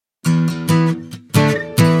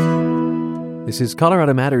This is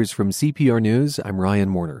Colorado Matters from CPR News. I'm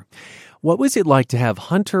Ryan Warner. What was it like to have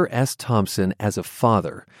Hunter S. Thompson as a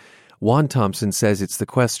father? Juan Thompson says it's the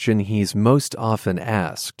question he's most often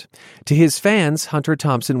asked. To his fans, Hunter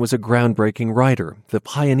Thompson was a groundbreaking writer, the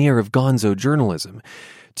pioneer of gonzo journalism.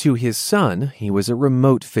 To his son, he was a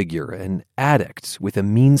remote figure, an addict with a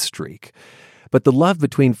mean streak. But the love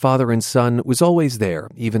between father and son was always there,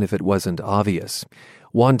 even if it wasn't obvious.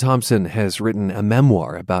 Juan Thompson has written a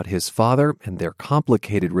memoir about his father and their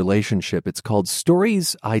complicated relationship. It's called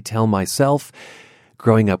Stories I Tell Myself.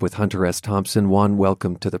 Growing up with Hunter S. Thompson, Juan,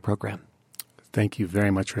 welcome to the program. Thank you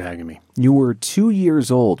very much for having me. You were 2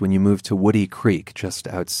 years old when you moved to Woody Creek, just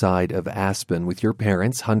outside of Aspen, with your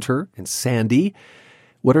parents, Hunter and Sandy.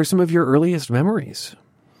 What are some of your earliest memories?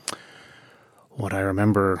 What I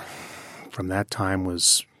remember from that time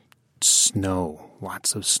was snow,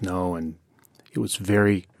 lots of snow, and it was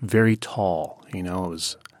very, very tall. I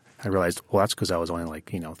realized, well, that's because I was only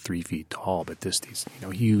 3 feet tall, but these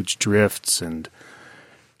huge drifts and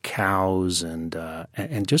cows and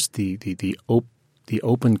just the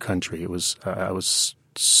open country. It was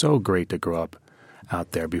so great to grow up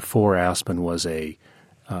out there before Aspen was a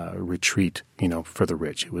retreat, for the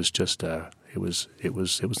rich. It was just it was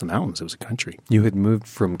the mountains. It was a country. You had moved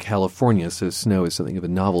from California, so snow is something of a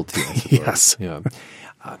novelty, I suppose. Yes. Yeah.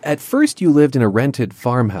 At first, you lived in a rented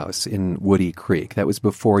farmhouse in Woody Creek. That was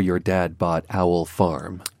before your dad bought Owl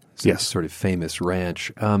Farm. Yes. Sort of famous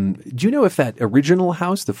ranch. Do you know if that original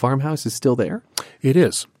house, the farmhouse, is still there? It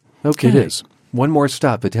is. Okay. It is. One more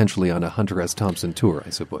stop potentially on a Hunter S. Thompson tour,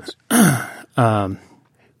 I suppose.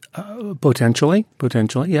 Potentially,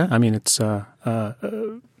 yeah. I mean, it's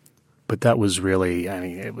but that was really,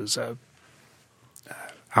 it was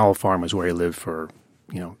Owl Farm was where he lived for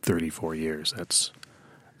 34 years.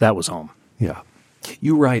 That was home. Yeah.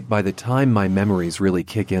 You write, by the time my memories really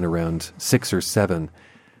kick in around 6 or 7,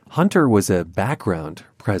 Hunter was a background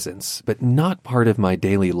presence, but not part of my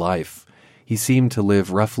daily life. He seemed to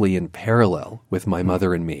live roughly in parallel with my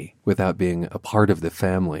mother and me, without being a part of the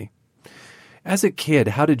family. As a kid,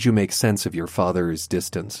 how did you make sense of your father's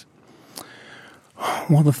distance?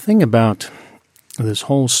 Well, the thing about this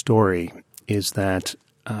whole story is that,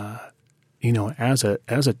 as a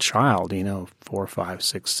child, 4, 5,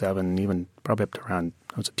 6, 7, even probably up to around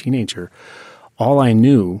I was a teenager, all I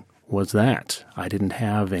knew was that. I didn't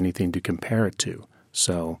have anything to compare it to.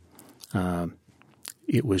 So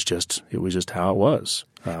it was just how it was.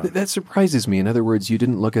 That surprises me. In other words, you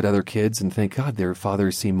didn't look at other kids and think, God, their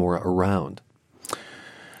fathers seem more around.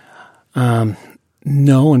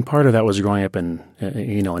 No, and part of that was growing up in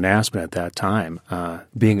Aspen at that time,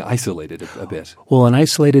 being isolated a bit. Well, and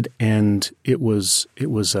isolated, and it was.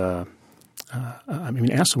 Aspen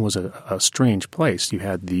was a strange place. You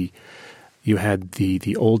had the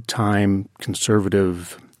old time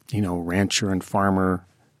conservative, rancher and farmer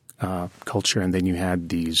culture, and then you had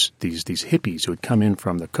these hippies who had come in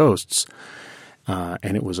from the coasts,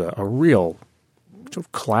 and it was a real sort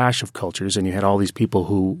of clash of cultures, and you had all these people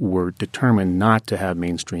who were determined not to have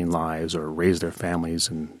mainstream lives or raise their families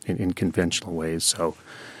in conventional ways. So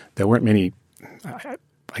there weren't many. I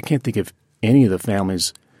can't think of any of the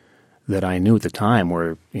families that I knew at the time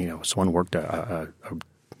where someone worked a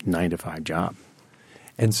 9-to-5 job.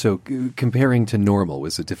 And so comparing to normal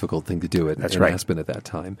was a difficult thing to do in Aspen at that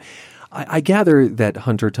time. I gather that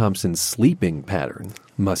Hunter Thompson's sleeping pattern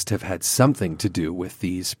must have had something to do with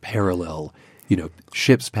these parallel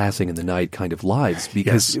ships passing in the night kind of lives,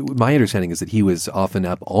 because Yes. My understanding is that he was often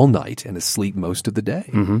up all night and asleep most of the day.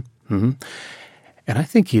 Mm-hmm. Mm-hmm. And I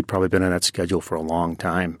think he'd probably been on that schedule for a long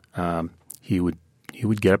time. He would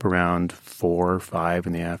get up around 4 or 5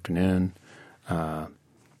 in the afternoon, have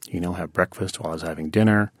breakfast while I was having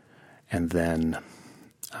dinner, and then,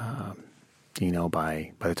 by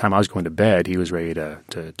the time I was going to bed, he was ready to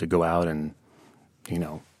go out and,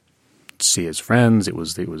 see his friends. It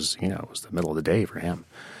was the middle of the day for him,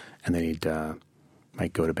 and then he'd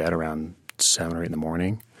might go to bed around 7 or 8 in the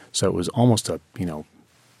morning. So it was almost our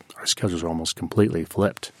schedules were almost completely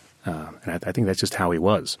flipped, and I think that's just how he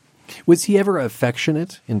was. Was he ever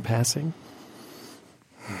affectionate in passing?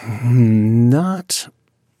 Not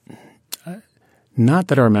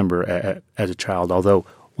that I remember as a child. Although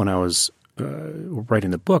when I was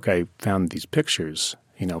writing the book, I found these pictures,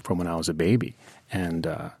 from when I was a baby, and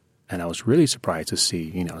I was really surprised to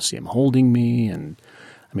see him holding me, and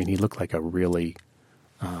he looked like a really,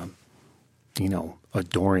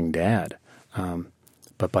 adoring dad.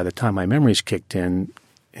 But by the time my memories kicked in,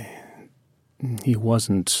 he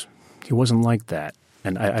wasn't like that,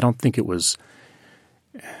 and I don't think it was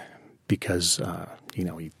because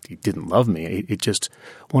he didn't love me. It just,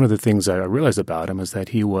 one of the things I realized about him is that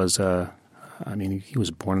he was, he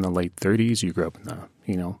was born in the late 30s. You grew up in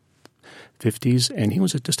the, 50s, and he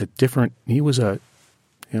was he was a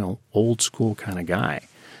old school kind of guy.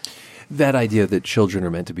 That idea that children are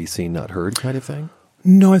meant to be seen, not heard kind of thing?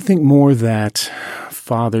 No, I think more that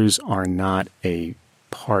fathers are not a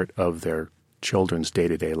part of their children's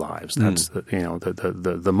day-to-day lives. That's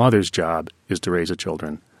the mother's job is to raise the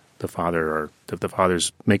children. The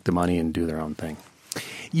fathers make the money and do their own thing.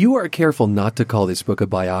 You are careful not to call this book a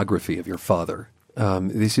biography of your father.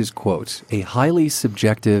 This is, quote, a highly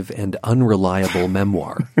subjective and unreliable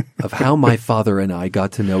memoir of how my father and I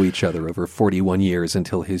got to know each other over 41 years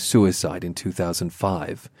until his suicide in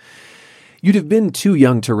 2005. You'd have been too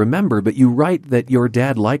young to remember, but you write that your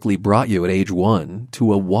dad likely brought you at age 1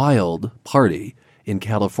 to a wild party in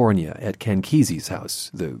California at Ken Kesey's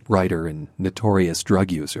house, the writer and notorious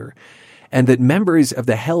drug user, and that members of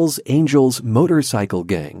the Hells Angels motorcycle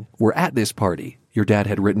gang were at this party. Your dad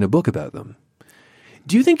had written a book about them.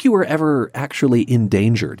 Do you think you were ever actually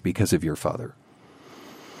endangered because of your father?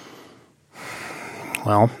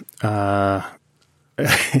 Well,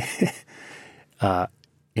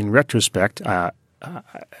 in retrospect,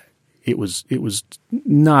 it was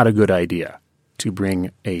not a good idea to bring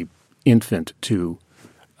a infant to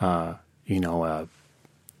a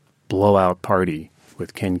blowout party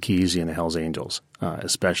with Ken Kesey and the Hells Angels,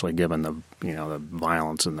 especially given the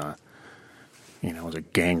violence and it was a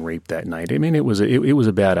gang rape that night. I mean, it was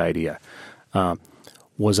a bad idea.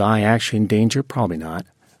 Was I actually in danger? Probably not.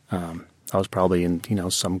 I was probably in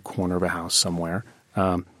some corner of a house somewhere.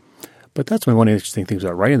 But that's one of the interesting things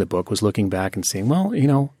about writing the book was looking back and saying, well,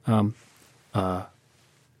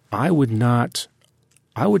 I would not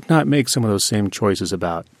make some of those same choices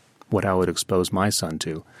about what I would expose my son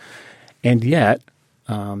to, and yet,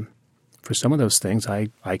 for some of those things, I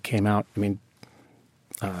came out.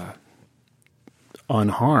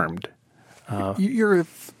 Unharmed. You're a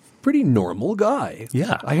pretty normal guy.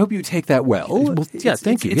 Yeah. I hope you take that well. Yeah,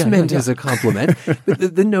 thank you. It's meant as a compliment.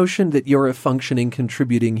 But the notion that you're a functioning,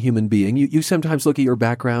 contributing human being, you sometimes look at your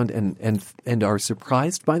background and are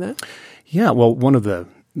surprised by that? Yeah, well, one of the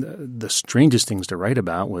strangest things to write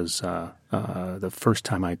about was the first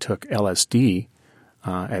time I took LSD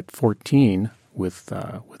at 14 with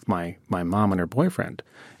my mom and her boyfriend.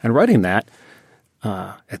 And writing that,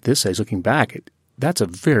 at this age, looking back, that's a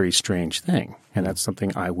very strange thing, and that's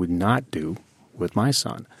something I would not do with my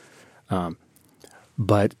son.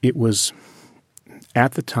 But it was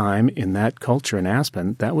at the time in that culture in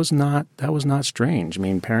Aspen, that was not strange. I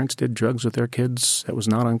mean, parents did drugs with their kids; that was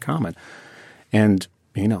not uncommon. And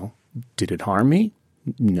did it harm me?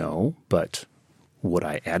 No, but would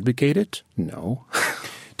I advocate it? No.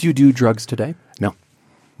 Do you do drugs today? No.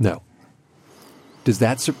 No. Does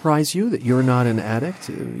that surprise you that you're not an addict?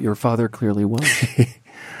 Your father clearly was.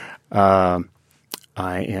 I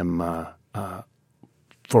am,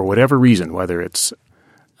 for whatever reason, whether it's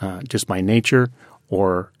just my nature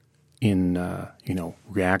or in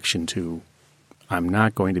reaction to, I'm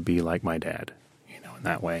not going to be like my dad, in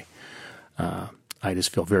that way. I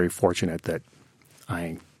just feel very fortunate that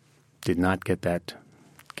I did not get that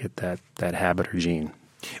habit or gene.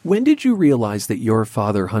 When did you realize that your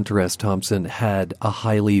father, Hunter S. Thompson, had a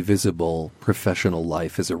highly visible professional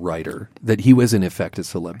life as a writer, that he was in effect a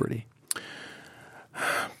celebrity?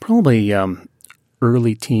 Probably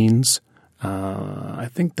early teens. I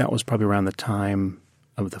think that was probably around the time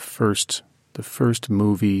of the first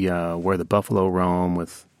movie, Where the Buffalo Roam,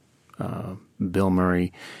 with Bill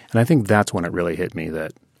Murray. And I think that's when it really hit me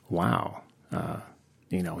that, wow,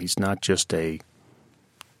 he's not just a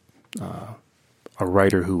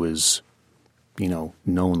writer who is,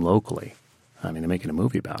 known locally. I mean, they're making a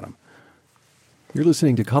movie about him. You're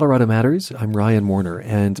listening to Colorado Matters. I'm Ryan Warner,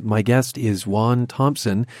 and my guest is Juan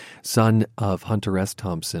Thompson, son of Hunter S.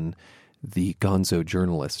 Thompson, the gonzo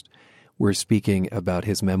journalist. We're speaking about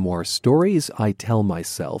his memoir, Stories I Tell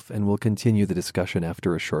Myself, and we'll continue the discussion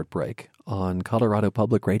after a short break on Colorado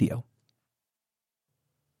Public Radio.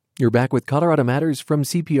 You're back with Colorado Matters from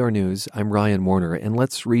CPR News. I'm Ryan Warner, and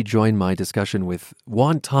let's rejoin my discussion with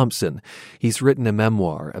Juan Thompson. He's written a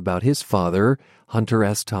memoir about his father, Hunter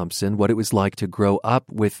S. Thompson, what it was like to grow up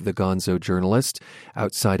with the gonzo journalist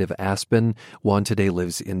outside of Aspen. Juan today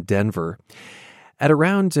lives in Denver. At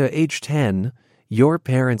around age 10, your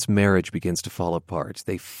parents' marriage begins to fall apart.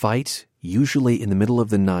 They fight, usually in the middle of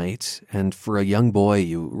the night, and for a young boy,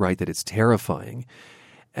 you write that it's terrifying.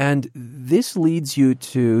 And this leads you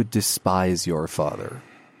to despise your father.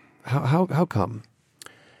 How come?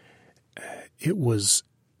 He was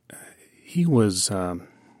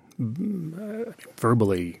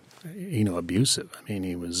verbally, abusive. I mean,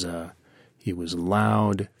 he was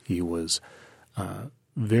loud. He was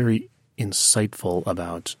very insightful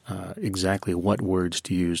about exactly what words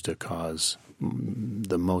to use to cause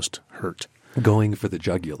the most hurt. Going for the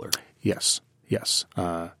jugular. Yes.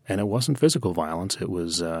 And it wasn't physical violence. It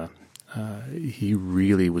was he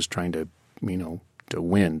really was trying to, to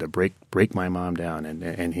win, to break my mom down,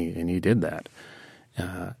 and he did that.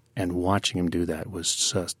 And watching him do that was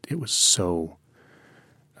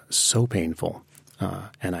so painful,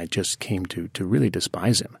 and I just came to really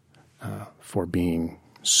despise him for being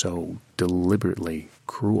so deliberately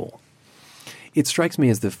cruel. It strikes me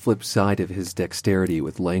as the flip side of his dexterity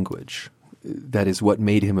with language. That is what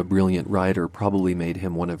made him a brilliant writer, probably made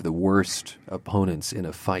him one of the worst opponents in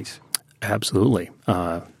a fight. Absolutely.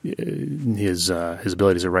 His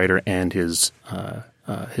ability as a writer and his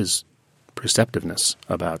perceptiveness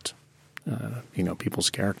about people's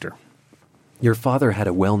character. Your father had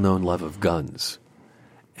a well-known love of guns.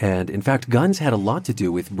 And in fact, guns had a lot to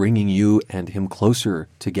do with bringing you and him closer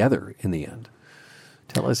together in the end.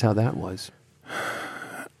 Tell us how that was.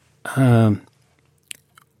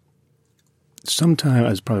 Sometime, I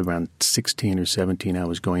was probably around 16 or 17, I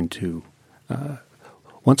was going to,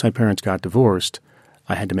 once my parents got divorced,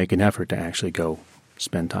 I had to make an effort to actually go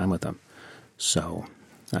spend time with them. So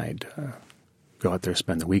I'd go out there,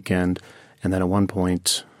 spend the weekend, and then at one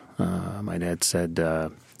point, my dad said,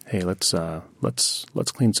 "Hey, let's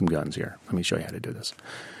clean some guns here. Let me show you how to do this."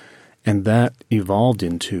 And that evolved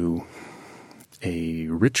into a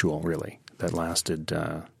ritual, really, that lasted,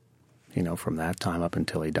 from that time up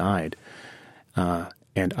until he died.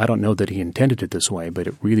 And I don't know that he intended it this way, but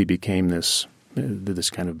it really became this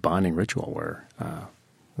kind of bonding ritual where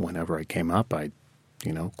whenever I came up, I'd,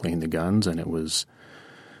 clean the guns, and it was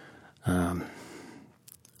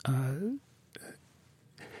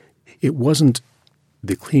it wasn't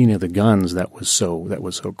the cleaning of the guns that was so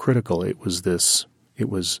critical. It was the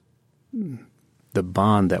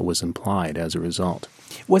bond that was implied as a result.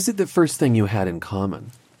 Was it the first thing you had in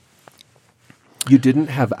common? You didn't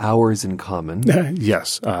have hours in common.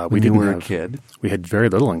 Yes, we didn't. You were a kid. We had very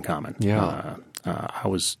little in common. Yeah,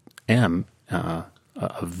 I am a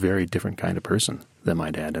very different kind of person than my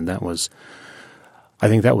dad, and that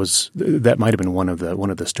might have been one of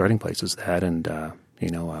the starting places. That, and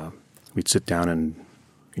we'd sit down and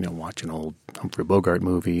watch an old Humphrey Bogart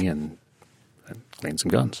movie and clean some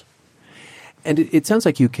guns. And it sounds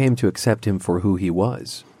like you came to accept him for who he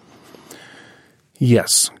was.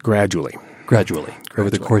 Yes, gradually. Over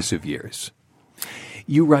the course of years.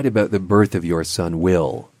 You write about the birth of your son,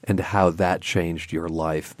 Will, and how that changed your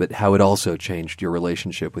life, but how it also changed your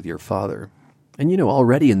relationship with your father. And,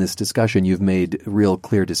 already in this discussion, you've made real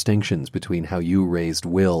clear distinctions between how you raised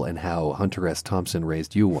Will and how Hunter S. Thompson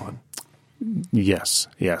raised you, Juan. Yes.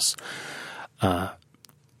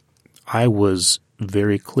 I was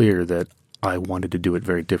very clear that I wanted to do it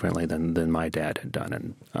very differently than my dad had done,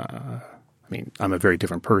 and I'm a very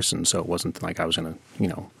different person, so it wasn't like I was going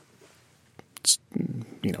to,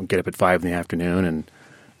 get up at 5 p.m. and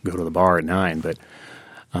go to the bar at 9. But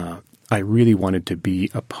I really wanted to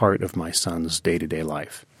be a part of my son's day-to-day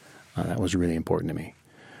life. That was really important to me,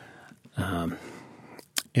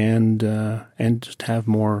 and just have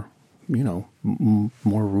more,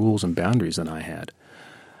 more rules and boundaries than I had.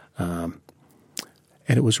 And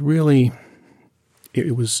it was really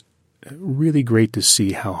great to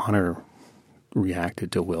see how Hunter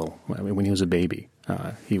reacted to Will. When he was a baby.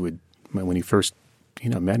 When he first,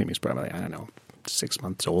 met him, he was probably, 6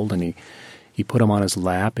 months old, and he put him on his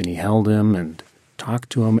lap and he held him and talked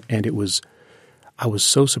to him, and I was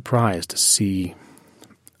so surprised to see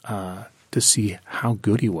how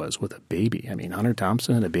good he was with a baby. Hunter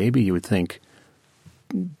Thompson and a baby, you would think,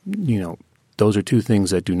 those are two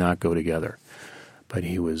things that do not go together. But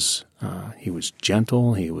he was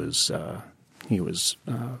gentle. He was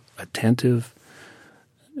attentive.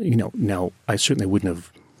 Now I certainly wouldn't have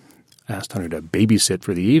asked Hunter to babysit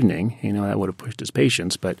for the evening. That would have pushed his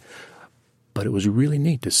patience. But it was really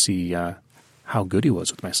neat to see how good he was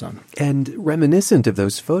with my son. And reminiscent of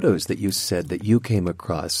those photos that you said that you came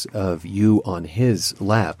across of you on his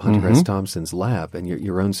lap, Hunter S. Thompson's lap, and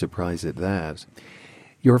your own surprise at that.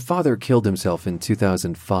 Your father killed himself in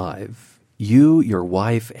 2005. You, your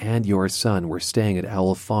wife, and your son were staying at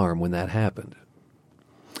Owl Farm when that happened.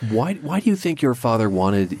 Why do you think your father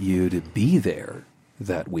wanted you to be there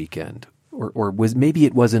that weekend? Or was maybe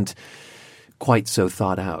it wasn't quite so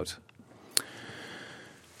thought out?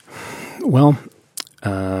 Well,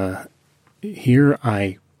 here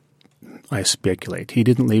I speculate. He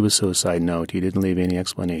didn't leave a suicide note. He didn't leave any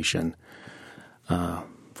explanation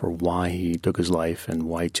for why he took his life and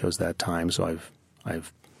why he chose that time. So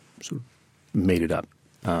I've sort of made it up.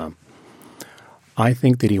 I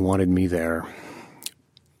think that he wanted me there,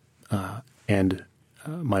 and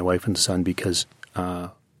my wife and son, because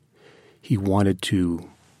he wanted to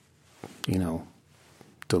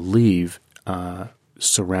leave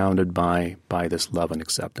surrounded by this love and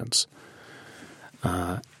acceptance.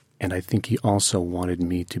 And I think he also wanted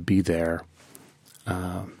me to be there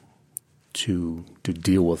to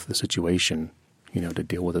deal with the situation, to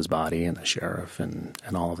deal with his body and the sheriff and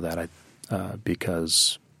all of that,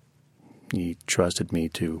 because he trusted me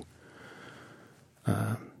to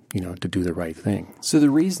do the right thing. So the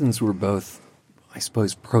reasons were both, I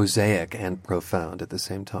suppose, prosaic and profound at the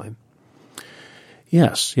same time.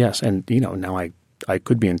 Yes, and now I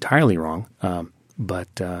could be entirely wrong, but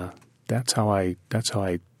that's how I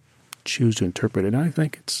choose to interpret it. And I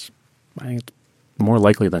think it's more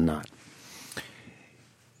likely than not.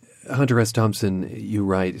 Hunter S. Thompson, you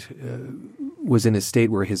write, was in a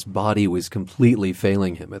state where his body was completely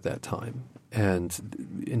failing him at that time, and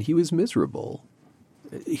he was miserable.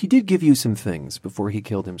 He did give you some things before he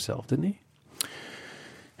killed himself, didn't he?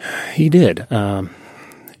 He did. The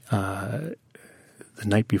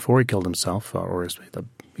night before he killed himself, or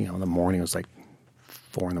the morning, it was like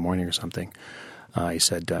 4 a.m. or something. He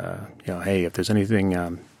said, hey, if there's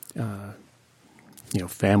anything,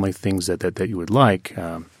 family things that you would like,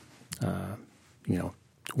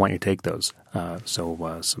 why don't you take those?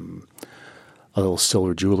 So a little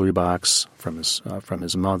silver jewelry box from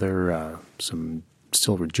his mother, some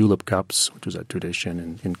silver julep cups, which was a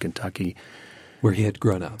tradition in Kentucky, where he had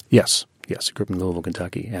grown up. Yes, he grew up in Louisville,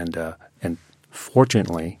 Kentucky, and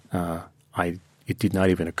fortunately, it did not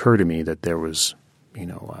even occur to me that there was,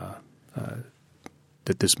 that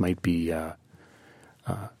this might be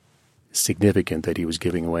significant that he was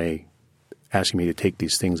giving away, asking me to take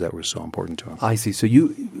these things that were so important to him. I see. So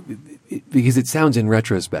because it sounds in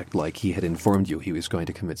retrospect like he had informed you he was going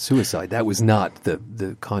to commit suicide. That was not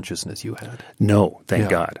the consciousness you had. No, thank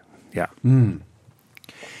God. Yeah. Mm.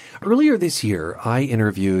 Earlier this year, I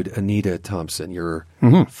interviewed Anita Thompson, your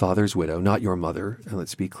father's widow, not your mother. And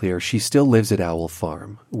let's be clear, she still lives at Owl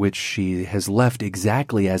Farm, which she has left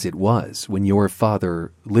exactly as it was when your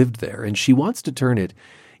father lived there. And she wants to turn it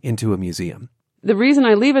into a museum. The reason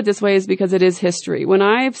I leave it this way is because it is history. When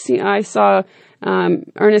I saw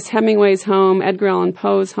Ernest Hemingway's home, Edgar Allan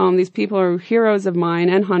Poe's home, these people are heroes of mine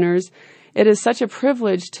and Hunter's. It is such a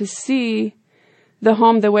privilege to see the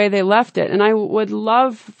home the way they left it. And I would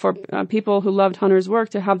love for people who loved Hunter's work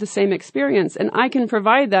to have the same experience. And I can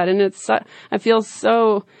provide that. And I feel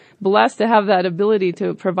so blessed to have that ability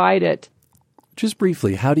to provide it. Just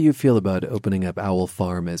briefly, how do you feel about opening up Owl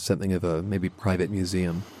Farm as something of a maybe private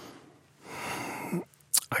museum?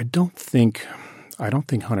 I don't think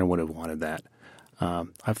Hunter would have wanted that.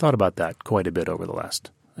 I've thought about that quite a bit over the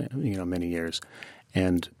last, many years.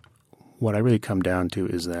 And what I really come down to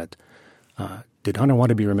is that did Hunter want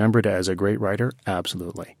to be remembered as a great writer?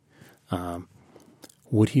 Absolutely.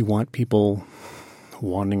 Would he want people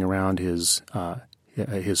wandering around his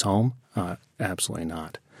home? Absolutely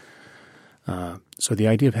not. So the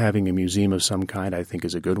idea of having a museum of some kind, I think,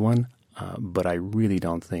 is a good one. But I really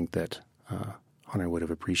don't think that Hunter would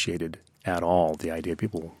have appreciated at all the idea of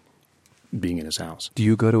people being in his house. Do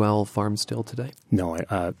you go to Owl Farm still today? No,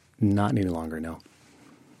 not any longer, no.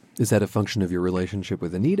 Is that a function of your relationship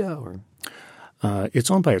with Anita, or?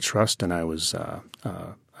 It's owned by a trust, and I was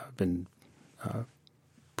been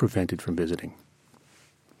prevented from visiting.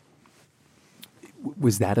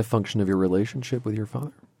 Was that a function of your relationship with your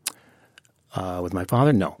father? With my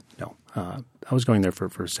father, no. I was going there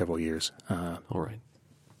for several years. All right.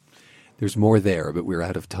 There's more there, but we're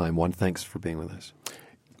out of time. Juan, thanks for being with us.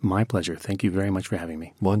 My pleasure. Thank you very much for having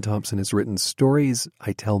me. Juan Thompson has written Stories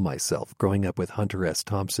I Tell Myself, growing up with Hunter S.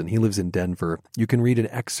 Thompson. He lives in Denver. You can read an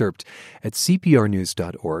excerpt at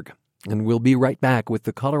cprnews.org. And we'll be right back with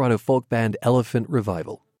the Colorado folk band Elephant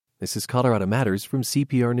Revival. This is Colorado Matters from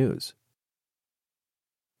CPR News.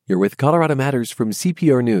 You're with Colorado Matters from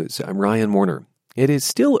CPR News. I'm Ryan Warner. It is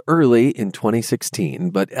still early in 2016,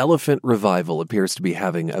 but Elephant Revival appears to be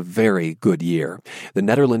having a very good year. The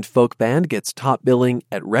Nederland folk band gets top billing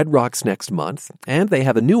at Red Rocks next month, and they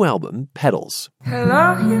have a new album, Petals.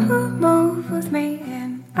 Hello, you move with me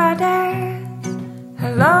in a dance.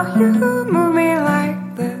 Hello, you move me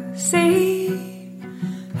like the sea.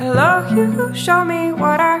 Hello, you show me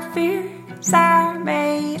what our fears are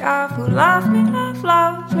made of. Who loves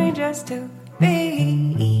me just to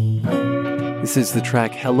be. This is the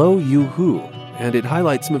track Hello You Who, and it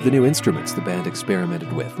highlights some of the new instruments the band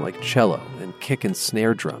experimented with, like cello and kick and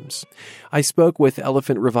snare drums. I spoke with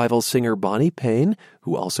Elephant Revival singer Bonnie Payne,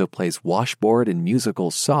 who also plays washboard in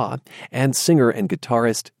musical Saw, and singer and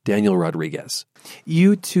guitarist Daniel Rodriguez.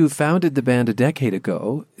 You two founded the band a decade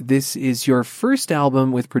ago. This is your first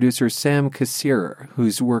album with producer Sam Kassirer,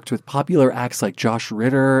 who's worked with popular acts like Josh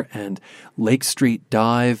Ritter and Lake Street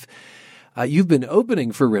Dive. You've been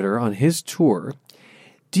opening for Ritter on his tour.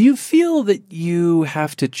 Do you feel that you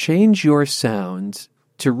have to change your sound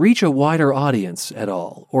to reach a wider audience at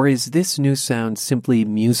all? Or is this new sound simply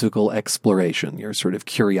musical exploration, your sort of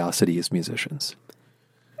curiosity as musicians?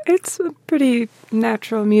 It's a pretty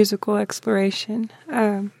natural musical exploration.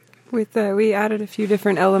 We added a few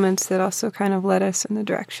different elements that also kind of led us in the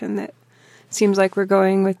direction that seems like we're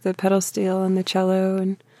going with the pedal steel and the cello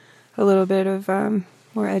and a little bit of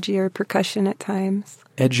more edgier percussion at times.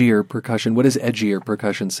 Edgier percussion. What does edgier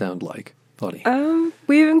percussion sound like, Bonnie?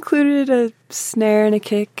 We've included a snare and a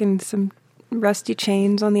kick and some rusty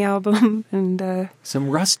chains on the album. And some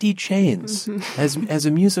rusty chains as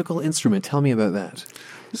a musical instrument. Tell me about that.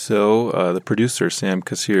 So the producer, Sam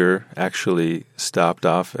Kassirer, actually stopped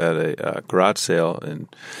off at a garage sale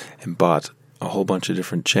and bought a whole bunch of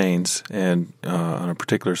different chains. And on a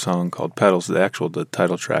particular song called Pedals, the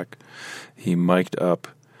title track, he mic'd up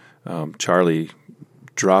Charlie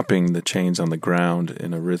dropping the chains on the ground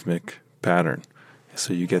in a rhythmic pattern.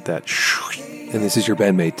 So you get that. And this is your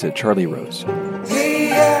bandmate, Charlie Rose.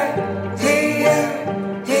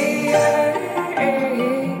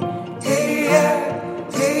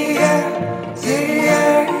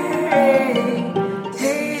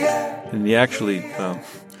 And he actually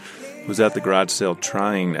was at the garage sale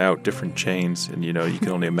trying out different chains, and you can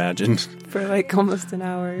only imagine. For like almost an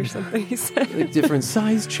hour or something, he said. Like different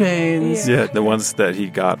size chains. Yeah, the ones that he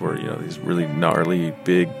got were, these really gnarly,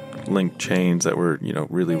 big link chains that were,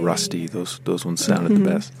 really rusty. Those ones sounded the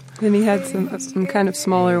best. Then he had some kind of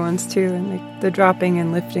smaller ones too, and the dropping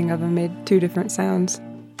and lifting of them made two different sounds.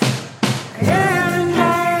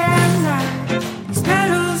 These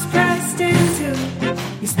pedals pressed into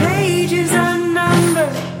these pages unnumbered.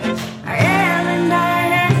 I am and I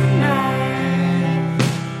am I.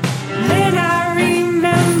 When I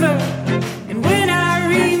remember, and when I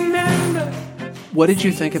remember. What did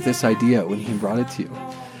you think of this idea when he brought it to you?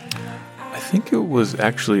 I think it was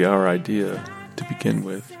actually our idea to begin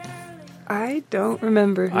with. I don't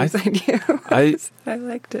remember whose idea it was. I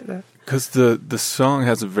liked it though. Because the song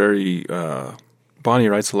has a very, Bonnie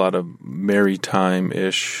writes a lot of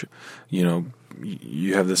maritime-ish,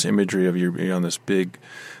 you have this imagery of you're on this big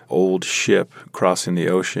old ship crossing the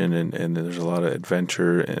ocean and there's a lot of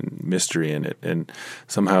adventure and mystery in it. And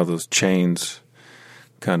somehow those chains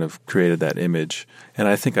kind of created that image. And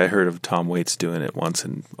I think I heard of Tom Waits doing it once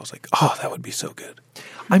and I was like, oh, that would be so good.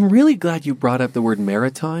 I'm really glad you brought up the word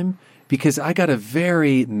maritime, because I got a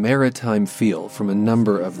very maritime feel from a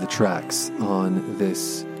number of the tracks on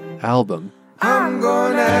this album. I'm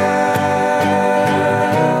going out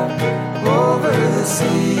over the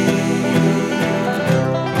sea.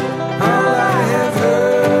 All I have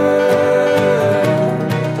heard,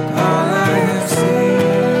 all I have seen.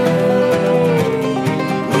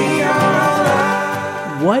 We are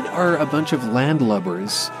alive. What are a bunch of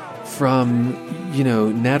landlubbers from,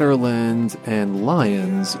 Nederland and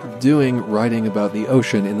Lions writing about the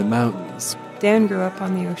ocean in the mountains? Dan grew up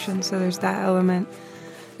on the ocean, so there's that element.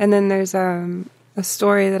 And then there's a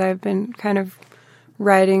story that I've been kind of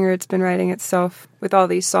writing, or it's been writing itself, with all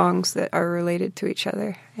these songs that are related to each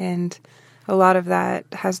other. And a lot of that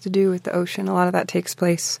has to do with the ocean. A lot of that takes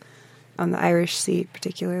place on the Irish Sea,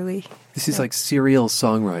 particularly. This is like serial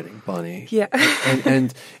songwriting, Bonnie. Yeah.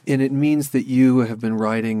 and it means that you have been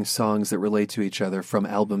writing songs that relate to each other from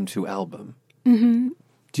album to album. Mm-hmm.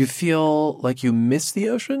 Do you feel like you miss the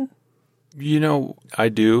ocean? I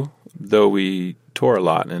do, though we tour a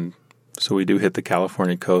lot, and so we do hit the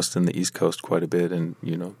California coast and the East Coast quite a bit, and,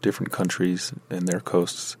 different countries and their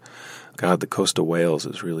coasts. God, the coast of Wales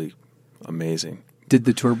is really amazing. Did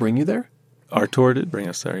the tour bring you there? Our tour did bring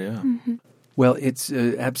us there, yeah. Mm-hmm. Well, it's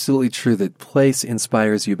absolutely true that place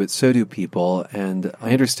inspires you, but so do people. And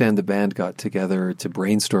I understand the band got together to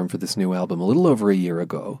brainstorm for this new album a little over a year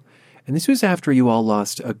ago. And this was after you all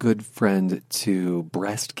lost a good friend to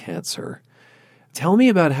breast cancer. Tell me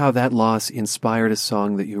about how that loss inspired a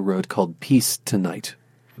song that you wrote called Peace Tonight.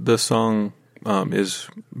 The song is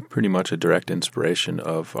pretty much a direct inspiration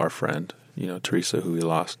of our friend, Teresa, who we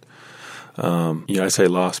lost. I say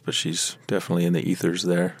lost, but she's definitely in the ethers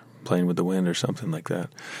there, playing with the wind or something like that.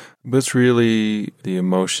 But it's really the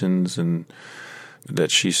emotions and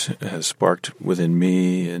that she has sparked within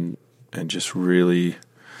me, and just really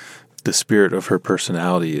the spirit of her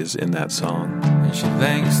personality is in that song. And she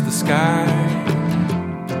thanks the sky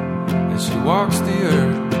as she walks the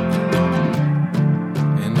earth,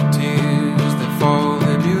 and the tears that fall,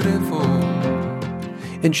 they're beautiful.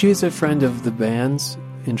 And she is a friend of the band's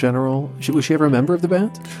in general. Was she ever a member of the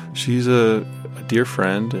band? She's a dear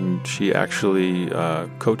friend, and she actually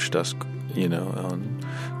coached us, on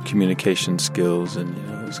communication skills, and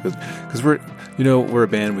because we're a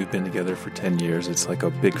band. We've been together for 10 years. It's like a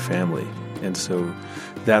big family, and so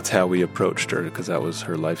that's how we approached her, because that was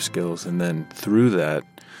her life skills, and then through that,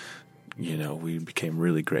 we became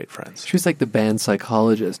really great friends. She was like the band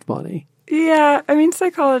psychologist, Bonnie. Yeah, I mean,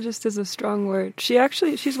 psychologist is a strong word.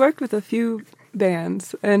 She's worked with a few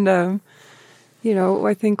bands, and I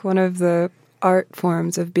think one of the art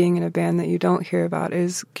forms of being in a band that you don't hear about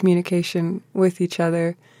is communication with each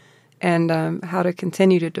other, and how to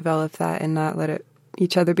continue to develop that and not let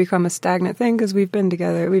each other become a stagnant thing, because we've been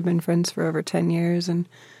together, we've been friends for over 10 years and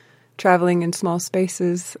traveling in small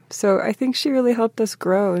spaces. So I think she really helped us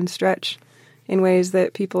grow and stretch in ways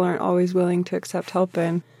that people aren't always willing to accept help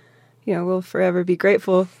in. We'll forever be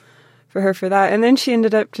grateful for her for that. And then she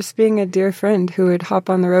ended up just being a dear friend who would hop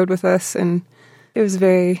on the road with us, and it was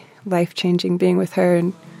very life-changing being with her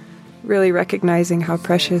and really recognizing how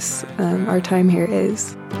precious our time here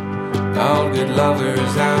is. All good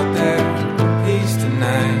lovers out there, peace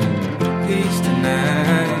tonight, peace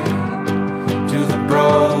tonight. To the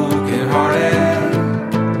broken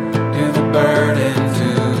hearted, to the burdened,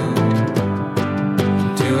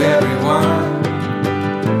 to everyone,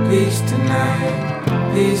 peace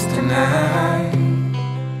tonight, peace tonight.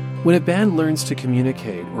 When a band learns to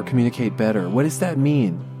communicate or communicate better, what does that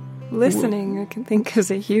mean? Listening, I can think,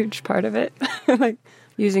 is a huge part of it. Like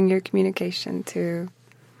using your communication to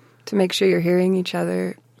make sure you're hearing each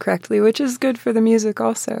other correctly, which is good for the music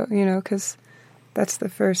also, because that's the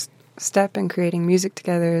first step in creating music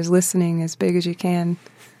together, is listening as big as you can,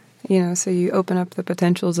 so you open up the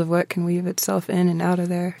potentials of what can weave itself in and out of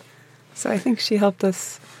there. So I think she helped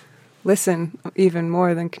us listen even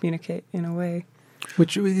more than communicate in a way.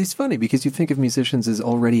 Which is funny, because you think of musicians as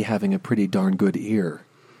already having a pretty darn good ear.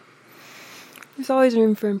 There's always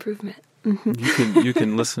room for improvement. You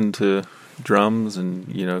can listen to drums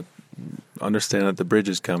and, understand that the bridge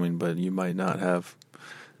is coming, but you might not have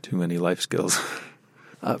too many life skills.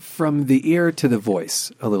 From the ear to the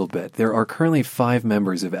voice a little bit, there are currently 5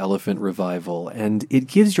 members of Elephant Revival, and it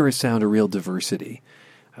gives your sound a real diversity.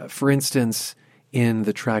 For instance, in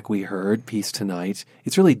the track we heard, Peace Tonight,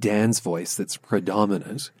 it's really Dan's voice that's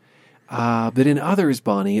predominant. But in others,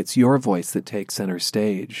 Bonnie, it's your voice that takes center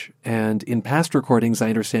stage. And in past recordings, I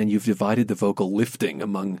understand you've divided the vocal lifting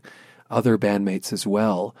among other bandmates as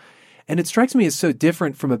well. And it strikes me as so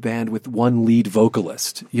different from a band with one lead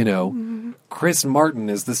vocalist. Chris Martin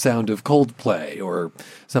is the sound of Coldplay or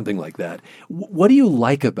something like that. What do you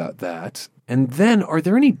like about that? And then, are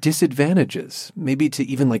there any disadvantages, maybe to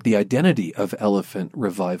even like the identity of Elephant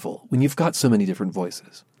Revival, when you've got so many different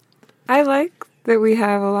voices? I like that we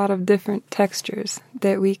have a lot of different textures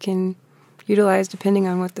that we can utilize depending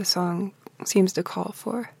on what the song seems to call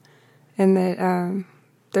for. And that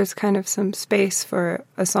there's kind of some space for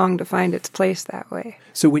a song to find its place that way.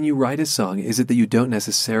 So when you write a song, is it that you don't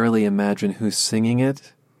necessarily imagine who's singing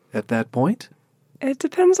it at that point? It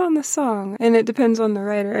depends on the song, and it depends on the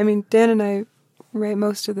writer. I mean, Dan and I write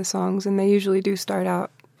most of the songs, and they usually do start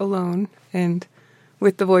out alone and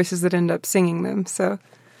with the voices that end up singing them. So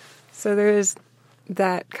there is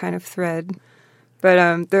that kind of thread.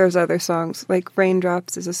 But there's other songs, like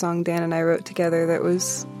Raindrops is a song Dan and I wrote together that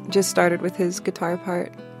was just started with his guitar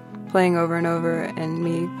part playing over and over and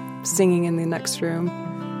me singing in the next room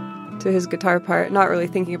to his guitar part, not really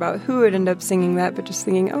thinking about who would end up singing that, but just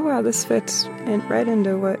thinking, oh wow, this fits right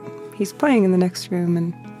into what he's playing in the next room.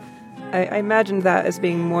 And I imagined that as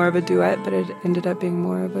being more of a duet, but it ended up being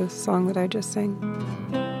more of a song that I just sang.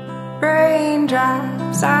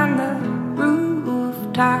 Raindrops on the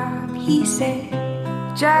rooftop, he said,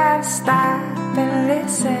 just stop and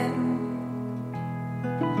listen.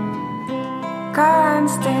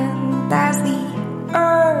 Constant as the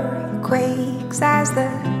earthquakes, as the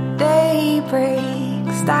day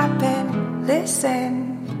breaks, stop and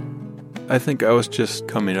listen. I think I was just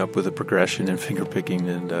coming up with a progression and finger picking,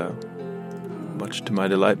 and much to my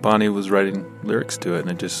delight, Bonnie was writing lyrics to it,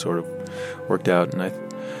 and it just sort of worked out. And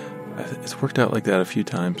it's worked out like that a few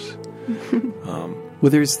times. Well,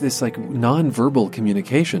 there's this like non-verbal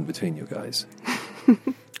communication between you guys.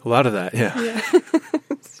 A lot of that, yeah.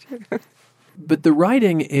 That's true. But the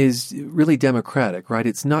writing is really democratic, right?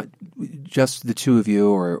 It's not just the two of you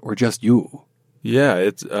or just you. Yeah,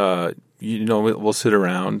 it's we'll sit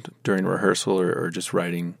around during rehearsal or just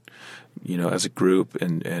writing, as a group,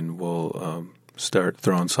 and we'll start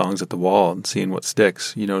throwing songs at the wall and seeing what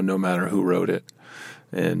sticks, no matter who wrote it.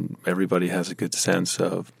 And everybody has a good sense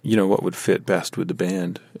of, what would fit best with the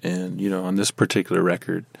band. And, on this particular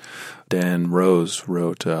record, Dan Rose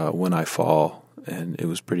wrote When I Fall, and it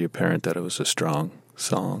was pretty apparent that it was a strong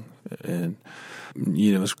song. And,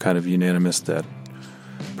 it was kind of unanimous that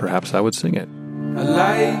perhaps I would sing it. A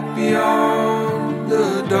light beyond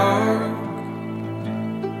the dark,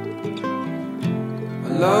 a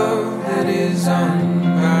love that is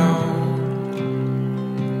unbound,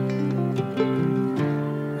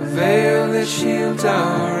 a veil that shields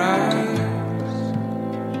our eyes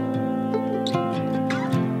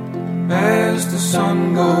as the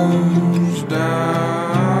sun goes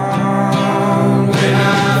down. When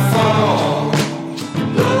I fall,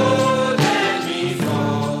 Lord, let me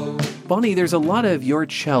fall. Bonnie, there's a lot of your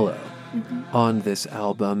cello on this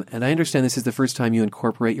album, and I understand this is the first time you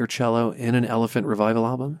incorporate your cello in an Elephant Revival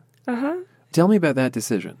album? Uh-huh. Tell me about that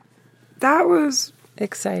decision. That was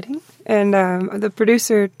exciting. And the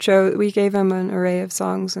producer we gave him an array of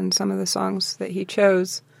songs, and some of the songs that he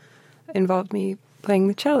chose involved me playing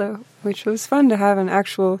the cello, which was fun to have an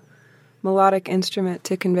actual melodic instrument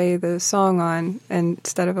to convey the song on, and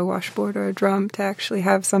instead of a washboard or a drum, to actually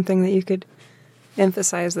have something that you could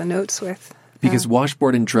emphasize the notes with. Because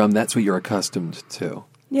washboard and drum, that's what you're accustomed to.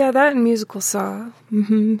 Yeah, that and musical saw.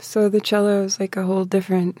 Mm-hmm. So the cello is like a whole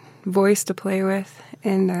different voice to play with.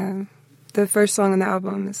 And the first song on the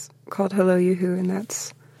album is called Hello Yoo-Hoo, and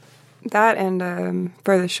that and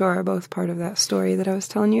Further Shore are both part of that story that I was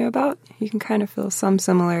telling you about. You can kind of feel some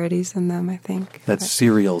similarities in them, I think. That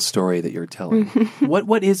serial story that you're telling.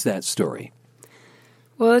 What is that story?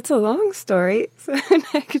 Well, it's a long story, so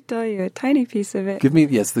I could tell you a tiny piece of it. Give me,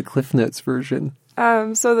 the Cliff Notes version.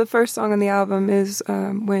 So the first song on the album is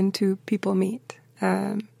When Two People Meet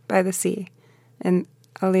by the sea. And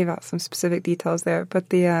I'll leave out some specific details there. But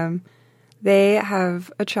they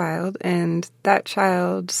have a child, and that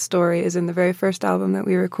child's story is in the very first album that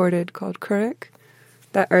we recorded called Kurik.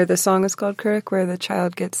 The song is called Kurik, where the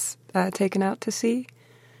child gets taken out to sea.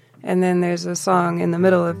 And then there's a song in the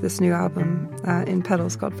middle of this new album in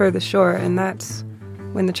Petals called Further Shore, and that's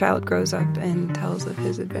when the child grows up and tells of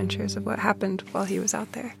his adventures of what happened while he was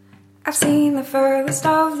out there. I've seen the furthest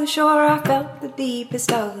of the shore, I felt the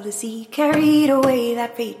deepest of the sea, carried away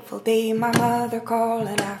that fateful day, my mother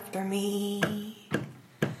calling after me.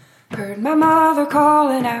 Heard my mother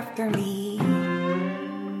calling after me.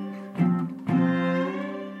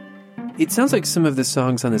 It sounds like some of the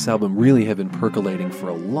songs on this album really have been percolating for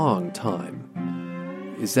a long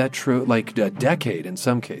time. Is that true? Like a decade in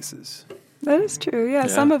some cases. That is true, yeah.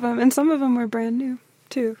 Some of them, and some of them were brand new,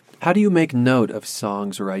 too. How do you make note of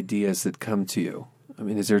songs or ideas that come to you? I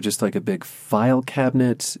mean, is there just like a big file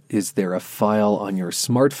cabinet? Is there a file on your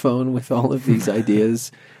smartphone with all of these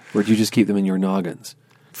ideas? Or do you just keep them in your noggins?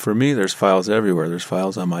 For me, there's files everywhere. There's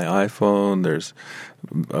files on my iPhone. There's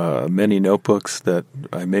many notebooks that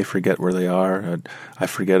I may forget where they are. I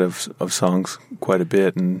forget of songs quite a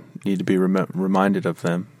bit and need to be reminded of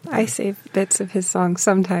them. I save bits of his songs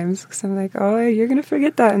sometimes because I'm like, oh, you're going to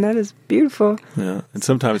forget that, and that is beautiful. Yeah, and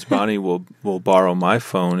sometimes Bonnie will borrow my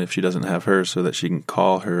phone if she doesn't have hers so that she can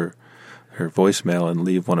call her voicemail and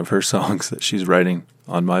leave one of her songs that she's writing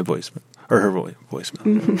on my voicemail, or her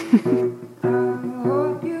voicemail. I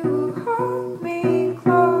hope you hold me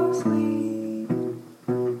closely.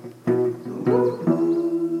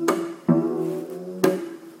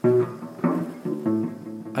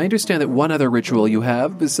 I understand that one other ritual you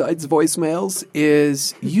have, besides voicemails,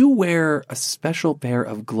 is you wear a special pair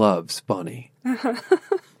of gloves, Bonnie.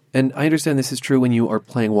 And I understand this is true when you are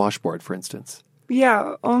playing washboard, for instance.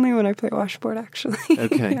 Yeah, only when I play washboard, actually.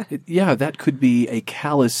 Okay. Yeah, that could be a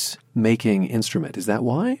callus-making instrument. Is that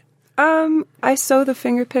why? I sew the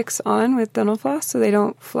finger picks on with dental floss so they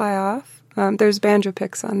don't fly off. There's banjo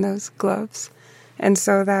picks on those gloves, and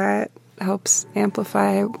so that helps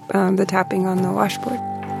amplify the tapping on the washboard.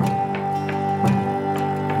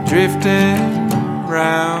 Drifting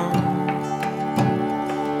round,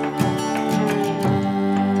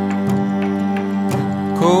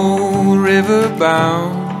 cold river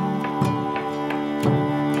bound.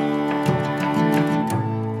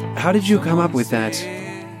 How did you come up with that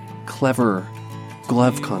clever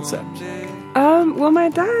glove concept? Well, my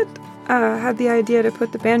dad had the idea to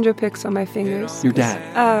put the banjo picks on my fingers. Your dad?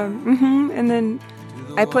 And then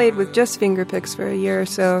I played with just finger picks for a year or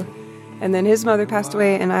so. And then his mother passed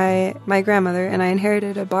away, and my grandmother, and I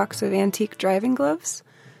inherited a box of antique driving gloves.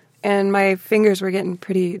 And my fingers were getting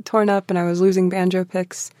pretty torn up, and I was losing banjo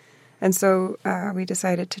picks. And so we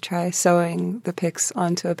decided to try sewing the picks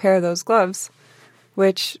onto a pair of those gloves,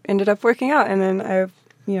 which ended up working out. And then I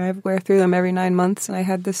wear through them every 9 months, and I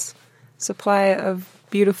had this supply of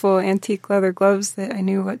beautiful antique leather gloves that I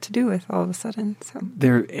knew what to do with all of a sudden. So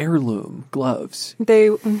They're heirloom gloves.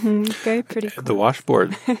 very pretty cool. The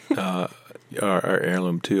washboard are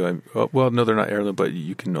heirloom too. Well, no, they're not heirloom, but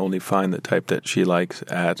you can only find the type that she likes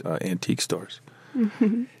at antique stores.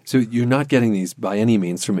 So you're not getting these by any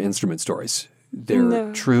means from instrument stores. They're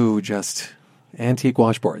No. true, just antique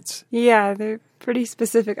washboards. Yeah, they're pretty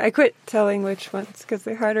specific. I quit telling which ones because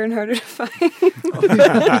they're harder and harder to find.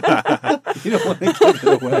 You don't want to give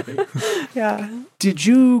it away. Yeah. Did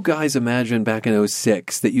you guys imagine back in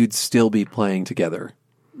 2006 that you'd still be playing together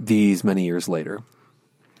these many years later?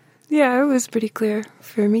 Yeah, it was pretty clear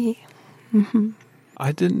for me.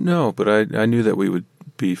 I didn't know, but I knew that we would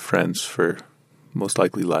be friends for most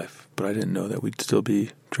likely life. But I didn't know that we'd still be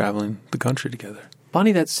traveling the country together.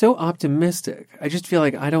 Bonnie, that's so optimistic. I just feel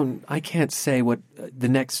like I can't say what the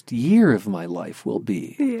next year of my life will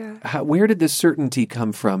be. Yeah. Where did the certainty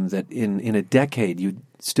come from that in a decade you'd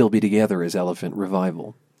still be together as Elephant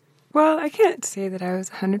Revival? Well, I can't say that I was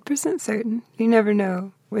 100% certain. You never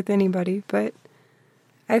know with anybody, but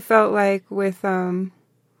I felt like with the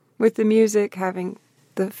music having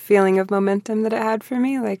the feeling of momentum that it had for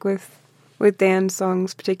me, like with Dan's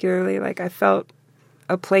songs particularly, like I felt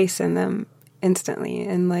a place in them instantly.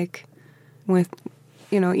 And like with,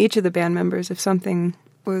 each of the band members, if something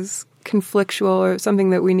was conflictual or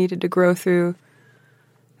something that we needed to grow through,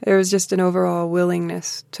 there was just an overall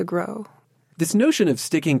willingness to grow. This notion of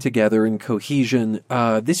sticking together and cohesion,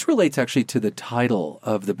 this relates actually to the title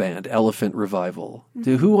of the band, Elephant Revival.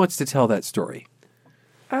 Who wants to tell that story?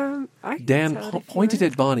 I can Dan tell it if you pointed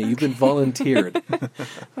want. at Bonnie. You've been volunteered.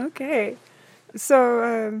 Okay.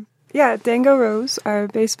 So, Dango Rose, our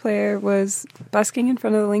bass player, was busking in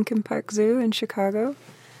front of the Lincoln Park Zoo in Chicago.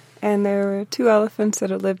 And there were two elephants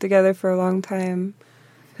that had lived together for a long time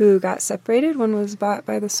who got separated. One was bought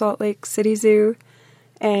by the Salt Lake City Zoo.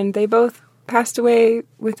 And they both passed away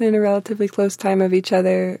within a relatively close time of each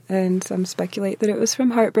other. And some speculate that it was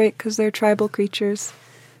from heartbreak because they're tribal creatures.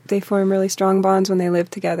 They form really strong bonds when they live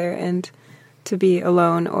together. And to be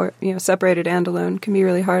alone or, separated and alone can be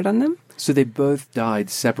really hard on them. So they both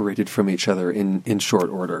died separated from each other in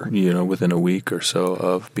short order. Within a week or so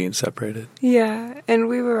of being separated. Yeah, and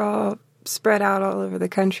we were all spread out all over the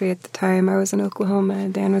country at the time. I was in Oklahoma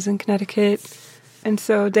and Dan was in Connecticut. And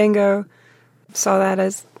so Dango saw that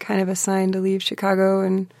as kind of a sign to leave Chicago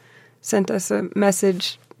and sent us a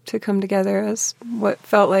message to come together as what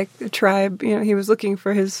felt like a tribe. He was looking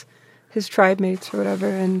for his tribe mates or whatever,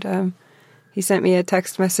 and he sent me a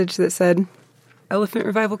text message that said, Elephant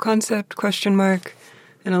Revival Concept, ?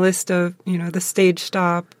 And a list of, the Stage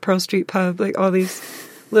Stop, Pearl Street Pub, like all these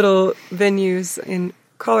little venues in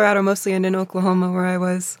Colorado mostly and in Oklahoma where I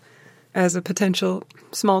was as a potential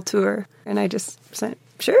small tour. And I just said,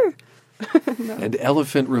 sure. No. And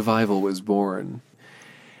Elephant Revival was born.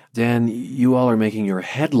 Dan, you all are making your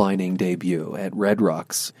headlining debut at Red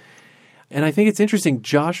Rocks. And I think it's interesting,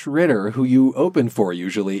 Josh Ritter, who you open for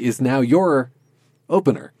usually, is now your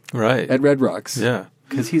opener. Right. At Red Rocks. Yeah.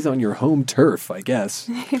 Because he's on your home turf, I guess.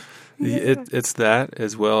 It's that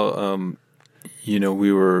as well.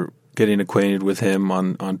 We were getting acquainted with him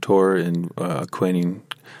on tour and acquainting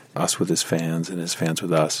us with his fans and his fans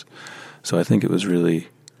with us. So I think it was really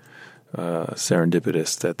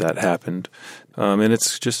serendipitous that happened. And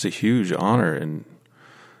it's just a huge honor. And,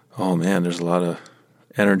 oh, man, there's a lot of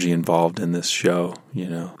energy involved in this show,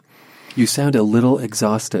 You sound a little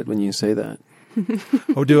exhausted when you say that.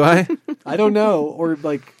 Oh, do I? I don't know. Or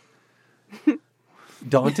like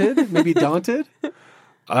daunted? Maybe daunted?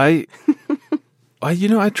 I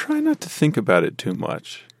try not to think about it too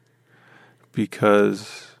much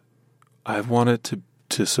because I want it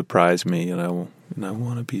to surprise me, and I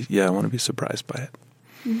want to be surprised by it.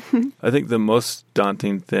 I think the most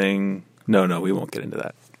daunting thing. No, we won't get into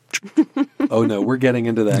that. Oh no, we're getting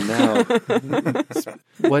into that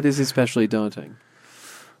now. What is especially daunting?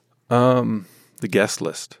 The guest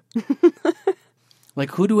list. Like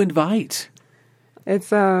who to invite? It's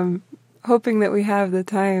hoping that we have the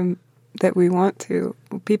time that we want to.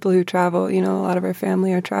 People who travel, a lot of our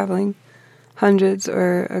family are traveling hundreds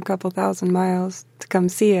or a couple thousand miles to come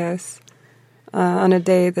see us on a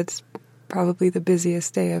day that's probably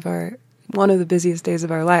one of the busiest days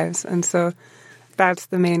of our lives. And so that's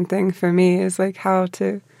the main thing for me is like how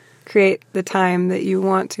to create the time that you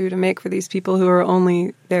want to make for these people who are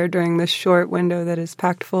only there during this short window that is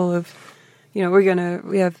packed full of, we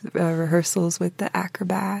have rehearsals with the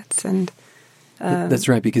acrobats and That's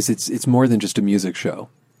right, because it's more than just a music show.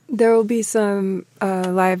 There will be some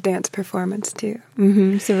live dance performance too.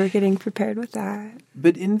 So we're getting prepared with that.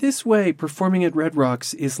 But in this way, performing at Red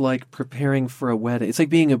Rocks is like preparing for a wedding. It's like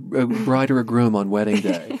being a bride or a groom on wedding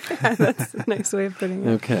day. Yeah, that's a nice way of putting it.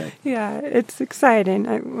 Okay. Yeah, it's exciting.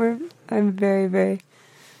 I'm very, very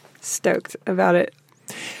stoked about it.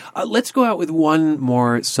 Let's go out with one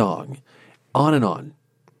more song, On and On.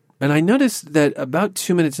 And I noticed that about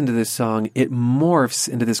 2 minutes into this song, it morphs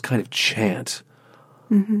into this kind of chant.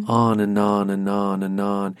 On and on and on and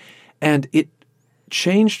on. And it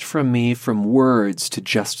changed from words to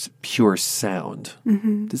just pure sound.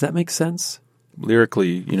 Does that make sense?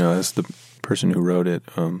 Lyrically, as the person who wrote it,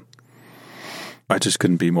 I just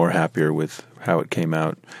couldn't be more happier with how it came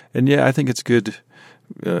out. And yeah, I think it's good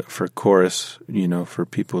for chorus, for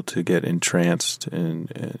people to get entranced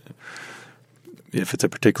and if it's a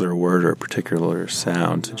particular word or a particular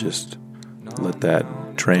sound, to just let that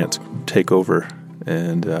trance take over.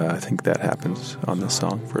 And I think that happens on this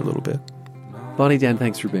song for a little bit. Bonnie Dan,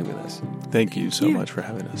 thanks for being with us. Thank you so much for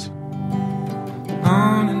having us.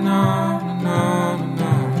 On and on and on and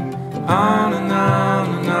on. On and on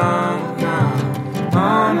and on and on.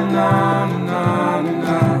 On and on and on and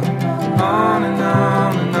on. On and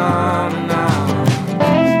on and on and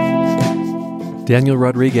on. Daniel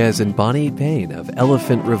Rodriguez and Bonnie Payne of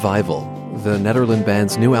Elephant Revival. The Nederland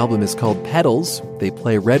band's new album is called Petals. They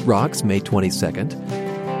play Red Rocks May 22nd.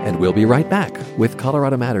 And we'll be right back with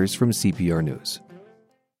Colorado Matters from CPR News.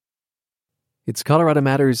 It's Colorado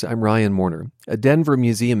Matters. I'm Ryan Warner. A Denver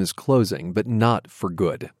museum is closing, but not for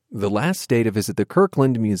good. The last day to visit the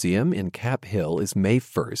Kirkland Museum in Cap Hill is May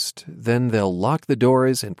 1st. Then they'll lock the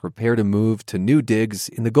doors and prepare to move to new digs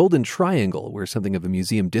in the Golden Triangle, where something of a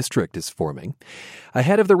museum district is forming.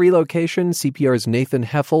 Ahead of the relocation, CPR's Nathan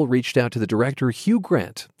Heffel reached out to the director, Hugh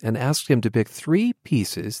Grant, and asked him to pick 3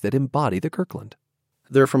 pieces that embody the Kirkland.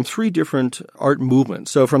 They're from 3 different art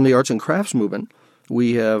movements. So from the arts and crafts movement,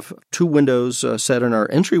 we have 2 windows set in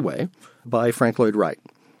our entryway by Frank Lloyd Wright,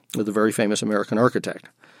 the very famous American architect.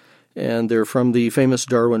 And they're from the famous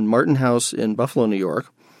Darwin Martin House in Buffalo, New York.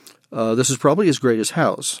 This is probably his greatest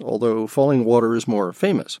house, although Falling Water is more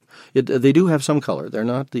famous. They do have some color. They're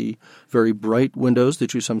not the very bright windows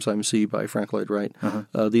that you sometimes see by Frank Lloyd Wright.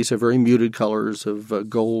 These have very muted colors of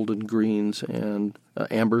gold and greens and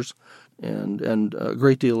ambers. And a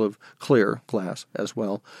great deal of clear glass as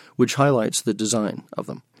well, which highlights the design of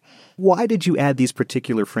them. Why did you add these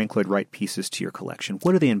particular Frank Lloyd Wright pieces to your collection?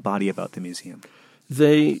 What do they embody about the museum?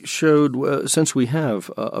 They showed, since we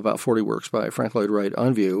have about 40 works by Frank Lloyd Wright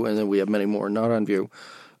on view, and then we have many more not on view,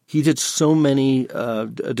 he did so many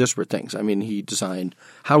disparate things. I mean, he designed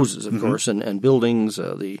houses, of course, and buildings,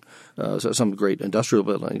 some great industrial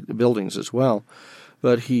buildings as well.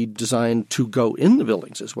 But he designed to go in the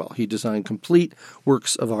buildings as well. He designed complete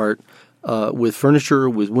works of art with furniture,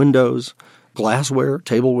 with windows, glassware,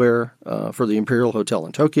 tableware for the Imperial Hotel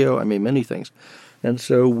in Tokyo. I mean, many things. And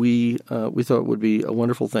so we thought it would be a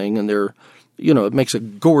wonderful thing. And it makes a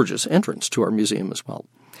gorgeous entrance to our museum as well.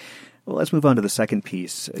 Well, let's move on to the second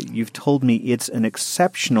piece. You've told me it's an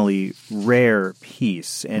exceptionally rare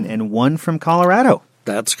piece and one from Colorado.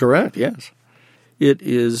 That's correct, yes.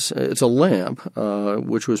 It's a lamp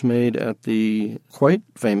which was made at the quite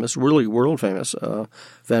famous, really world famous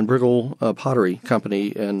Van Briggle Pottery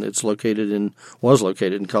Company, and was located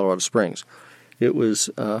in Colorado Springs. It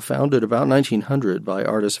was founded about 1900 by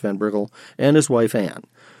artist Van Briggle and his wife Anne.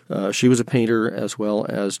 She was a painter as well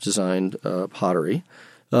as designed pottery.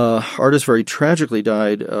 Artist very tragically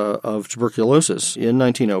died of tuberculosis in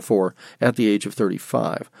 1904 at the age of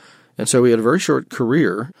 35, and so he had a very short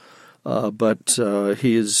career. But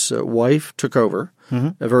his wife took over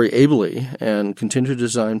very ably and continued to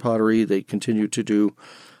design pottery. They continued to do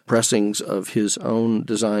pressings of his own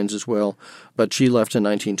designs as well, but she left in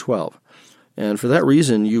 1912. And for that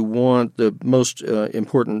reason, you want the most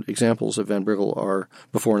important examples of Van Briggle are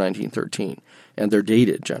before 1913, and they're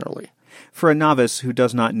dated generally. For a novice who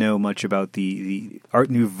does not know much about the Art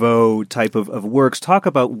Nouveau type of works, talk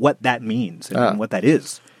about what that means and what that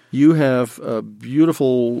is. You have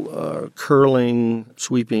beautiful curling,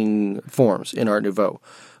 sweeping forms in Art Nouveau.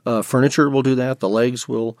 Furniture will do that. The legs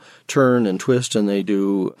will turn and twist, and they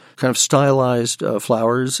do kind of stylized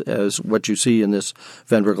flowers, as what you see in this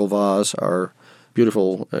Van Briggle vase are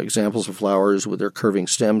beautiful examples of flowers with their curving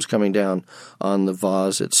stems coming down on the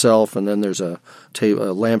vase itself, and then there's a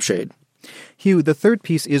lampshade. Hugh, the third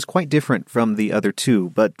piece is quite different from the other 2,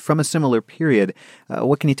 but from a similar period.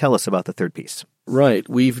 What can you tell us about the third piece? Right.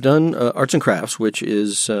 We've done arts and crafts, which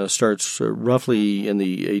is starts roughly in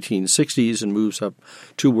the 1860s and moves up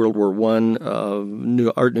to World War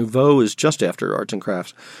I. Art Nouveau is just after arts and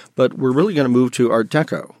crafts. But we're really going to move to Art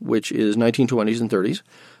Deco, which is 1920s and 30s.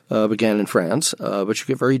 Began in France, but you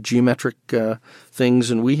get very geometric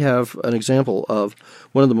things. And we have an example of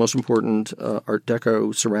one of the most important Art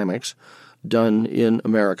Deco ceramics done in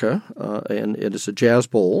America, and it is a jazz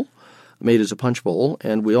bowl made as a punch bowl,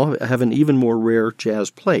 and we all have an even more rare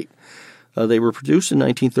jazz plate. They were produced in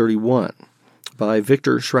 1931 by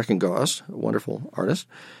Victor Schreckengost, a wonderful artist,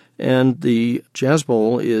 and the jazz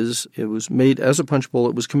bowl was made as a punch bowl.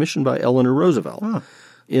 It was commissioned by Eleanor Roosevelt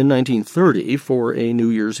in 1930 for a New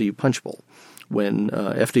Year's Eve punch bowl when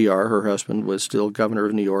FDR, her husband, was still governor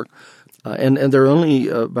of New York. And there are only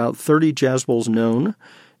about 30 jazz bowls known,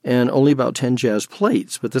 and only about 10 jazz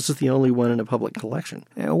plates, but this is the only one in a public collection.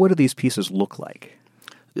 What do these pieces look like?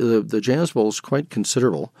 The jazz bowl is quite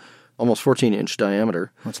considerable, almost 14-inch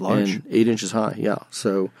diameter. That's large. And 8 inches high, yeah.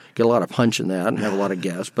 So get a lot of punch in that and have a lot of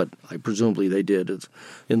gas, but presumably they did. It's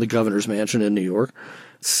in the governor's mansion in New York.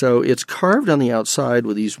 So it's carved on the outside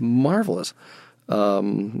with these marvelous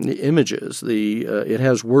images. It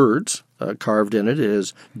has words carved in it. It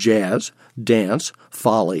has jazz, dance,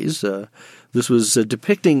 follies. This was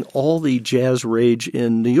depicting all the jazz rage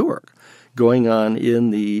in New York going on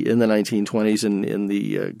in the 1920s and in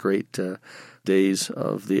the great days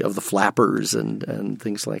of the flappers and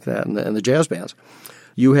things like that, and the jazz bands.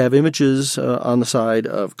 You have images on the side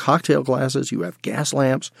of cocktail glasses. You have gas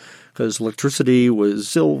lamps because electricity was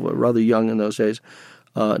still rather young in those days.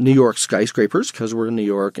 New York skyscrapers because we're in New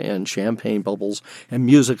York, and champagne bubbles and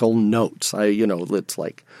musical notes. It's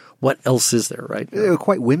like, what else is there, right?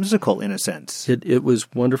 Quite whimsical in a sense. It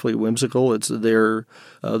was wonderfully whimsical. It's there.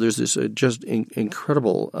 There's this just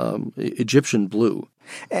incredible Egyptian blue.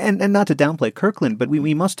 And not to downplay Kirkland, but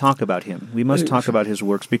we must talk about him. We must talk about his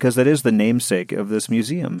works because that is the namesake of this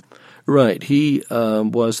museum. Right. He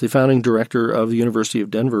was the founding director of the University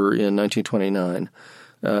of Denver in 1929.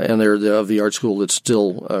 And they're of the art school that's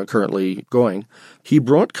still currently going. He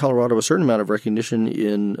brought Colorado a certain amount of recognition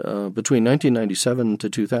in between 1997 to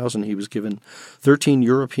 2000. He was given 13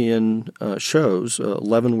 European shows.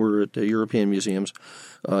 11 were at European museums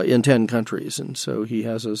in 10 countries. And so he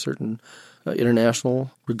has a certain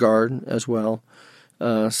international regard as well.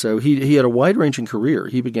 So he had a wide-ranging career.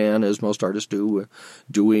 He began, as most artists do,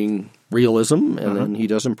 doing realism, and then he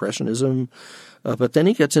does impressionism. But then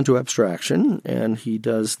he gets into abstraction, and he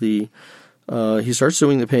does he starts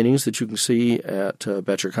doing the paintings that you can see at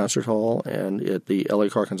Betcher Concert Hall and at the L.A.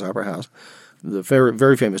 Carkins Opera House. The very,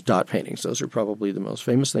 very famous dot paintings. Those are probably the most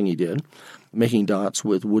famous thing he did, making dots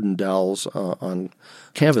with wooden dowels on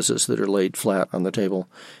canvases that are laid flat on the table,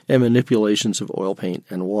 and manipulations of oil paint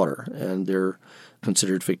and water. And they're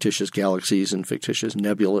considered fictitious galaxies and fictitious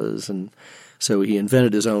nebulas, and so he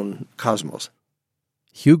invented his own cosmos.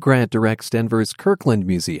 Hugh Grant directs Denver's Kirkland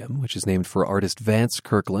Museum, which is named for artist Vance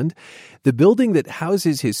Kirkland. The building that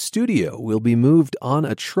houses his studio will be moved on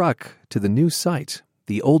a truck to the new site.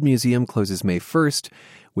 The old museum closes May 1st,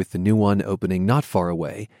 with the new one opening not far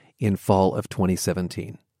away in fall of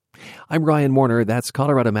 2017. I'm Ryan Warner. That's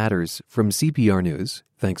Colorado Matters from CPR News.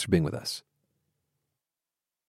 Thanks for being with us.